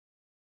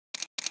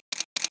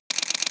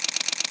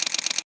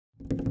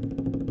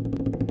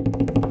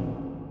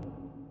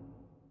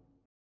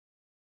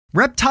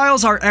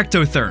Reptiles are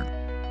ectotherm.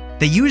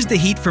 They use the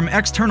heat from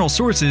external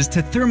sources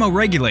to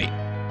thermoregulate.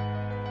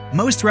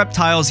 Most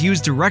reptiles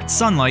use direct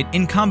sunlight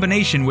in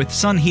combination with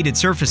sun-heated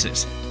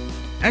surfaces.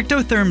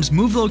 Ectotherms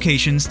move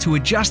locations to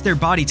adjust their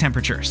body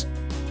temperatures.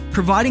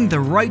 Providing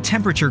the right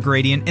temperature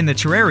gradient in the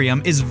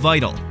terrarium is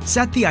vital.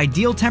 Set the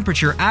ideal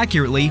temperature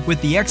accurately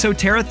with the Exo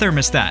Terra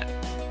thermostat.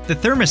 The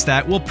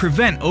thermostat will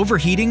prevent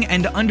overheating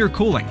and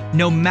undercooling,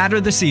 no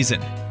matter the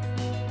season.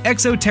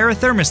 Exo Terra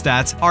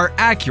thermostats are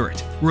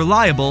accurate,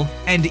 reliable,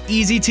 and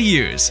easy to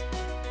use.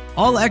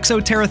 All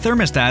Exo Terra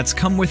thermostats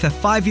come with a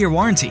 5-year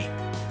warranty.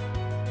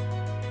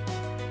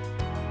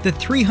 The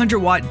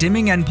 300-watt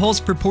dimming and pulse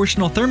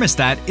proportional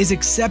thermostat is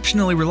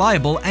exceptionally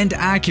reliable and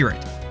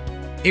accurate.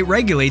 It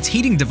regulates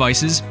heating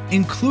devices,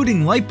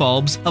 including light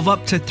bulbs, of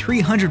up to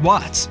 300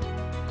 watts.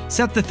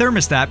 Set the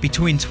thermostat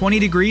between 20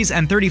 degrees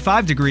and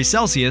 35 degrees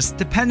Celsius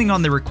depending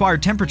on the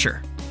required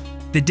temperature.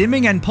 The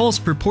dimming and pulse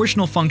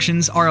proportional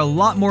functions are a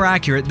lot more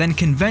accurate than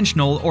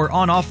conventional or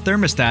on-off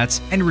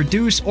thermostats and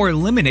reduce or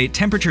eliminate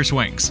temperature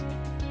swings.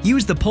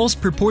 Use the pulse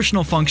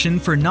proportional function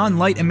for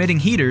non-light emitting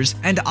heaters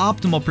and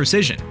optimal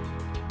precision.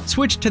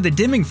 Switch to the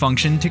dimming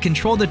function to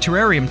control the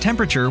terrarium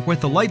temperature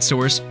with a light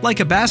source like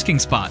a basking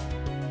spot.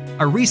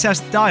 A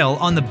recessed dial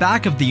on the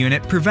back of the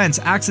unit prevents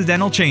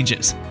accidental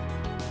changes.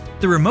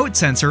 The remote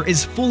sensor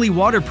is fully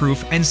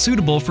waterproof and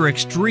suitable for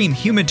extreme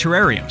humid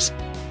terrariums.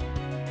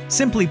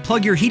 Simply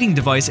plug your heating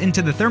device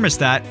into the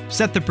thermostat,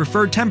 set the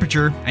preferred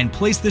temperature, and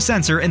place the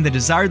sensor in the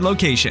desired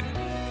location.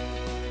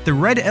 The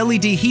red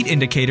LED heat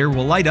indicator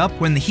will light up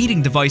when the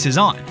heating device is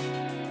on.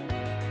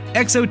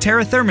 Exo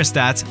Terra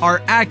thermostats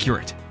are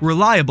accurate,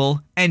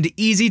 reliable, and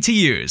easy to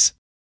use.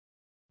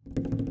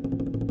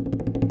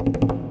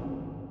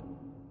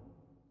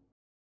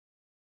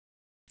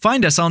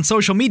 Find us on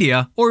social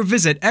media or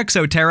visit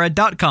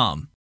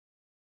exoterra.com.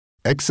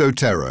 Exo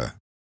Terra.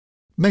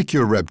 Make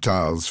your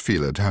reptiles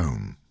feel at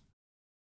home.